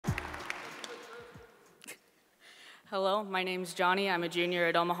Hello, my name's Johnny. I'm a junior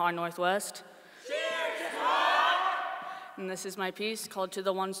at Omaha Northwest. Cheers! And this is my piece called To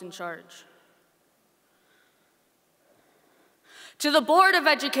the Ones in Charge. To the Board of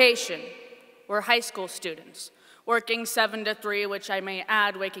Education, we're high school students, working 7 to 3, which I may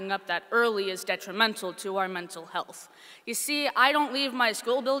add, waking up that early is detrimental to our mental health. You see, I don't leave my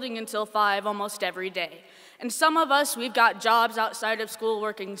school building until 5 almost every day. And some of us, we've got jobs outside of school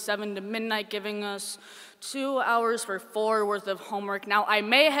working 7 to midnight, giving us 2 hours for 4 worth of homework. Now, I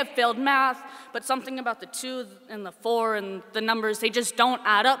may have failed math, but something about the 2 and the 4 and the numbers, they just don't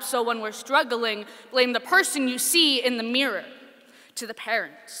add up. So when we're struggling, blame the person you see in the mirror. To the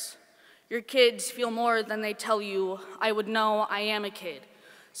parents, your kids feel more than they tell you. I would know I am a kid.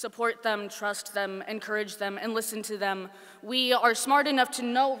 Support them, trust them, encourage them, and listen to them. We are smart enough to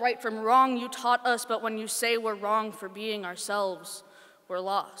know right from wrong. You taught us, but when you say we're wrong for being ourselves, we're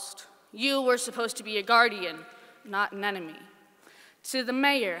lost. You were supposed to be a guardian, not an enemy. To the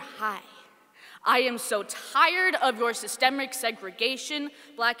mayor, hi. I am so tired of your systemic segregation.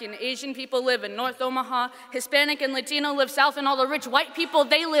 Black and Asian people live in North Omaha. Hispanic and Latino live south, and all the rich white people,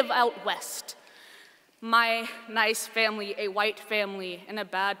 they live out west. My nice family, a white family in a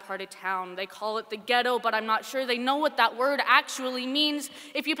bad part of town. They call it the ghetto, but I'm not sure they know what that word actually means.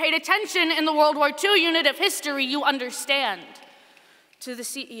 If you paid attention in the World War II unit of history, you understand. To the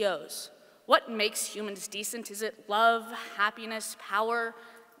CEOs, what makes humans decent? Is it love, happiness, power?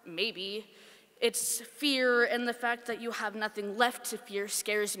 Maybe. It's fear, and the fact that you have nothing left to fear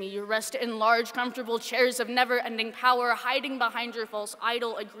scares me. You rest in large, comfortable chairs of never-ending power, hiding behind your false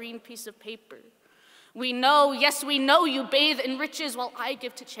idol, a green piece of paper. We know, yes, we know you bathe in riches while I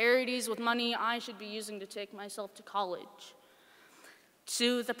give to charities with money I should be using to take myself to college.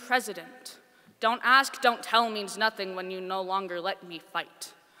 To the president, don't ask, don't tell means nothing when you no longer let me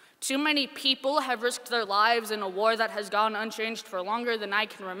fight. Too many people have risked their lives in a war that has gone unchanged for longer than I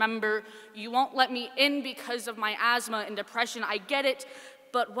can remember. You won't let me in because of my asthma and depression, I get it,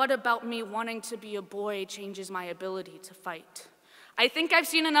 but what about me wanting to be a boy changes my ability to fight? I think I've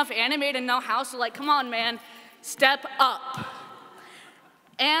seen enough anime to know how, so like, come on, man, step up.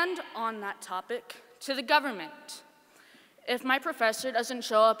 And on that topic, to the government. If my professor doesn't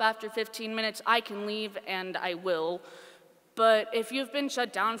show up after 15 minutes, I can leave, and I will. But if you've been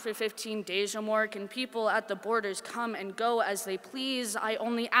shut down for 15 days or more, can people at the borders come and go as they please? I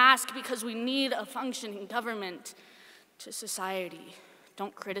only ask because we need a functioning government. To society,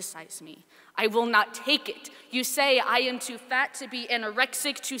 don't criticize me. I will not take it. You say I am too fat to be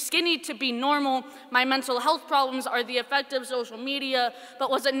anorexic, too skinny to be normal. My mental health problems are the effect of social media,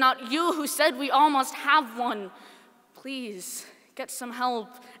 but was it not you who said we all must have one? Please, get some help.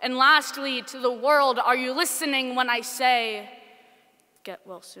 And lastly, to the world, are you listening when I say, get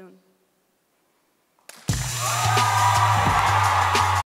well soon?